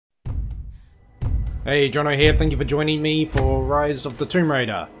Hey, Jono here, thank you for joining me for Rise of the Tomb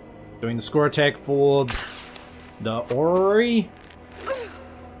Raider. Doing the score attack for the Orrery?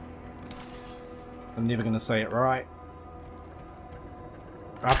 I'm never gonna say it right.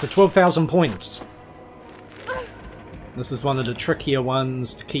 After 12,000 points. This is one of the trickier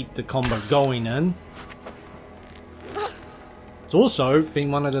ones to keep the combo going in. It's also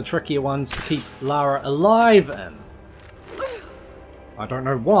been one of the trickier ones to keep Lara alive in. I don't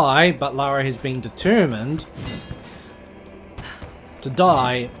know why, but Lara has been determined to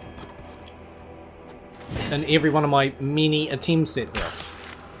die in every one of my many attempts at this.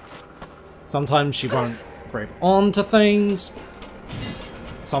 Sometimes she won't grab onto things.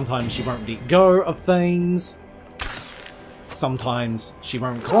 Sometimes she won't let go of things. Sometimes she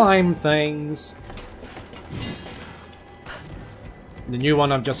won't climb things. The new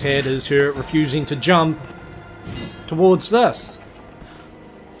one I've just had is her refusing to jump towards this.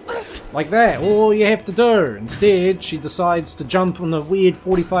 Like that, all you have to do. Instead, she decides to jump on a weird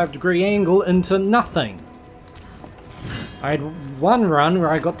 45-degree angle into nothing. I had one run where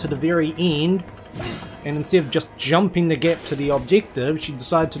I got to the very end, and instead of just jumping the gap to the objective, she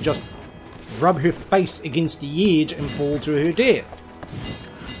decided to just rub her face against the edge and fall to her death.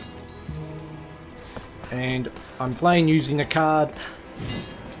 And I'm playing using a card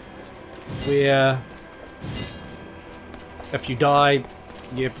where if you die,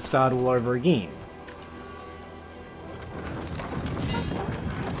 you have to start all over again.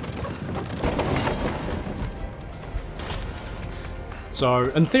 So,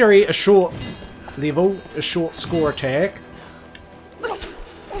 in theory, a short level, a short score attack,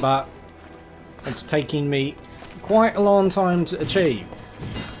 but it's taking me quite a long time to achieve.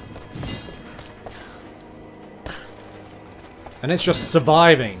 And it's just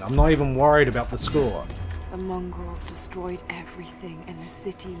surviving. I'm not even worried about the score. The Mongols destroyed everything in the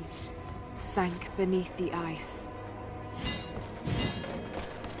city, sank beneath the ice.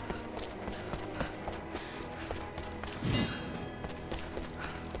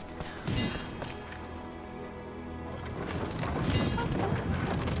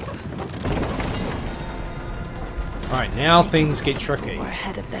 Alright, now things get tricky. We're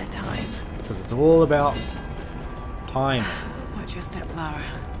ahead of their time. Because it's all about time. Watch your step, Lara.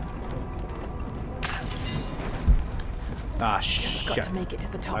 Ah, Just got shit. to make it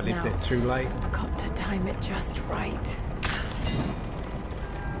to the top I left now. that too late. Got to time it just right.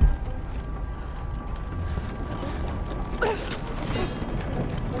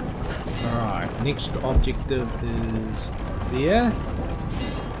 Alright, next objective is there.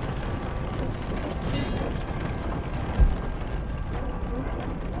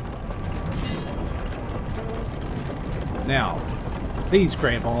 Now, please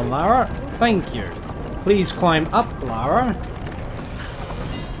grab on, Lara. Thank you. Please climb up, Lara.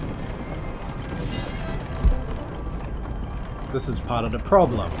 This is part of the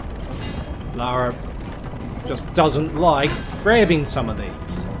problem. Lara just doesn't like grabbing some of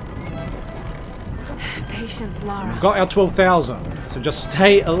these. Patience, Lara. We've got our 12,000, so just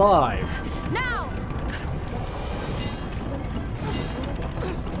stay alive. Now!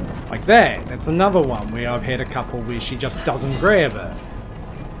 Like that. That's another one where I've had a couple where she just doesn't grab it.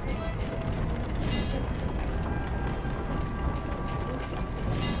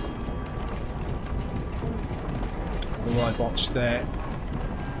 Oh, I botched that.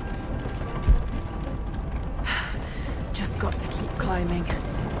 Just got to keep climbing.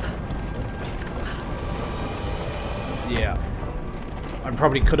 Yeah. I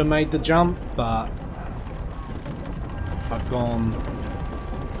probably could have made the jump, but I've gone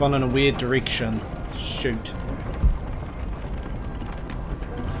in a weird direction. Shoot.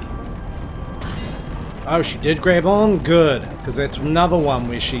 Oh, she did grab on? Good. Because that's another one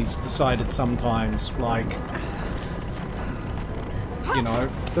where she's decided sometimes, like, you know,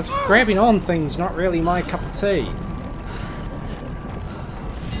 this grabbing on thing's not really my cup of tea.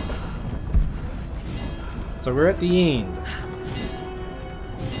 So we're at the end.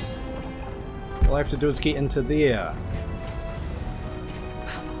 All I have to do is get into there.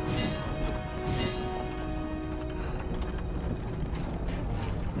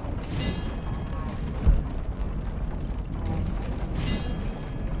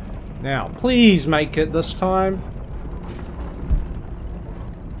 Now, please make it this time.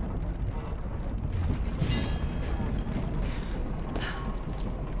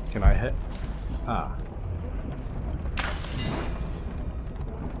 Can I hit? Ah.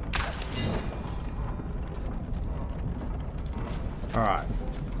 Alright.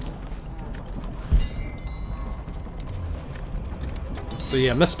 So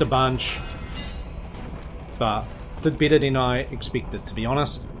yeah, missed a bunch. But did better than I expected, to be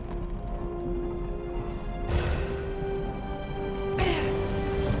honest.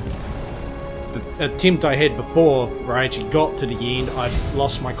 attempt I had before, where I actually got to the end, I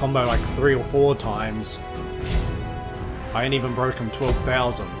lost my combo like 3 or 4 times. I ain't even broken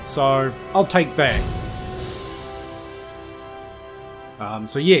 12,000, so I'll take that.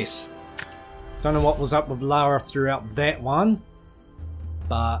 So yes, don't know what was up with Lara throughout that one,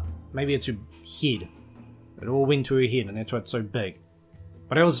 but maybe it's her head. It all went to her head, and that's why it's so big.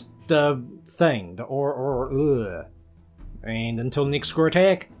 But it was the thing, the ugh. And until next score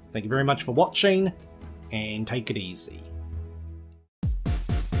attack, thank you very much for watching, and take it easy.